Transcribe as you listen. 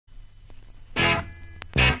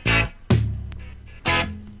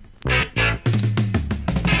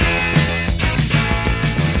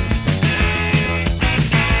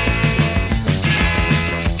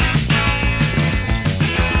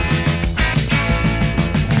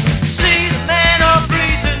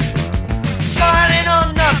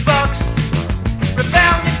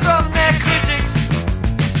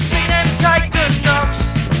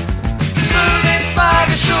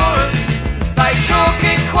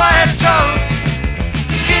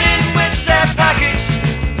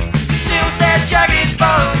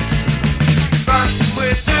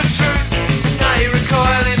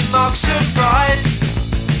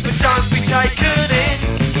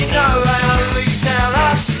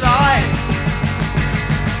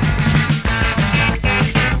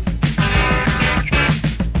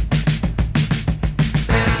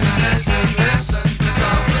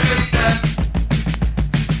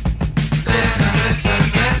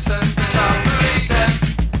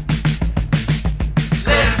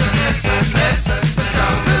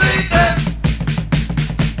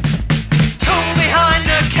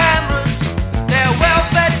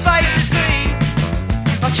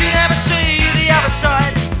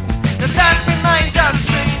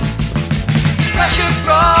pressure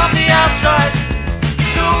from the outside.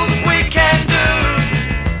 It's all that we can do.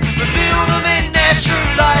 Reveal them in their true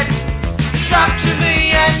light. It's up to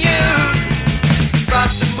me and you.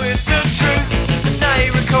 Confront them with the truth, and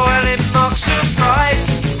they recoil in mock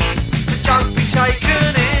surprise. But don't be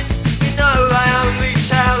taken in, you know they only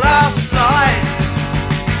tell us lies.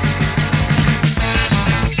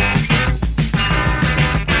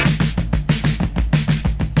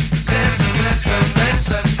 Listen, listen,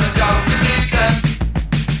 listen, but don't believe them.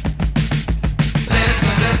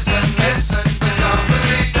 Listen, listen, listen, but don't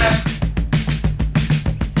believe them.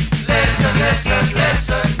 Listen, listen,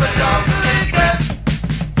 listen, but don't believe them.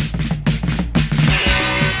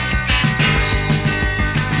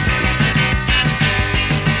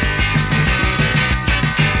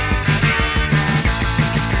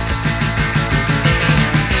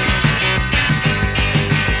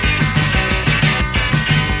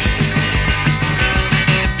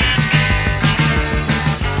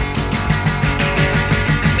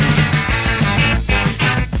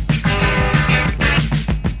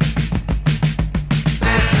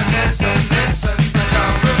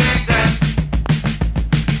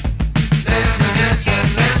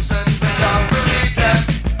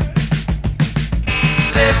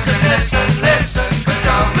 Listen, listen, listen, but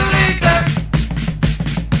don't believe them.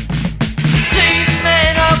 These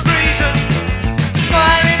men of reason,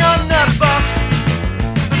 smiling on the box,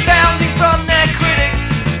 bounding from their critics.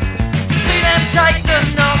 See them take the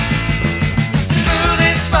knocks, smooth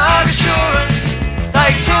in smug assurance.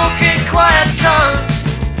 They talk in quiet tones,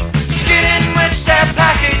 skin in which they're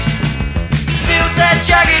packaged, seals their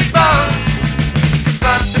jagged bones.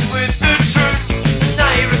 Confront them with the truth, and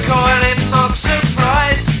they recoil in mock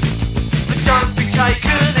surprise. Don't be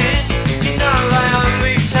taken in, you know they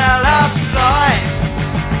only tell us lies.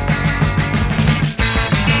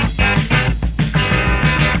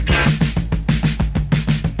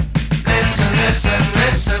 Listen, listen,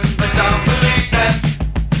 listen, but don't believe them.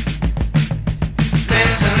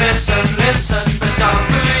 Listen, listen, listen, but don't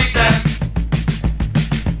believe them.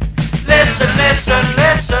 Listen, listen,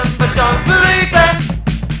 listen, but don't believe them.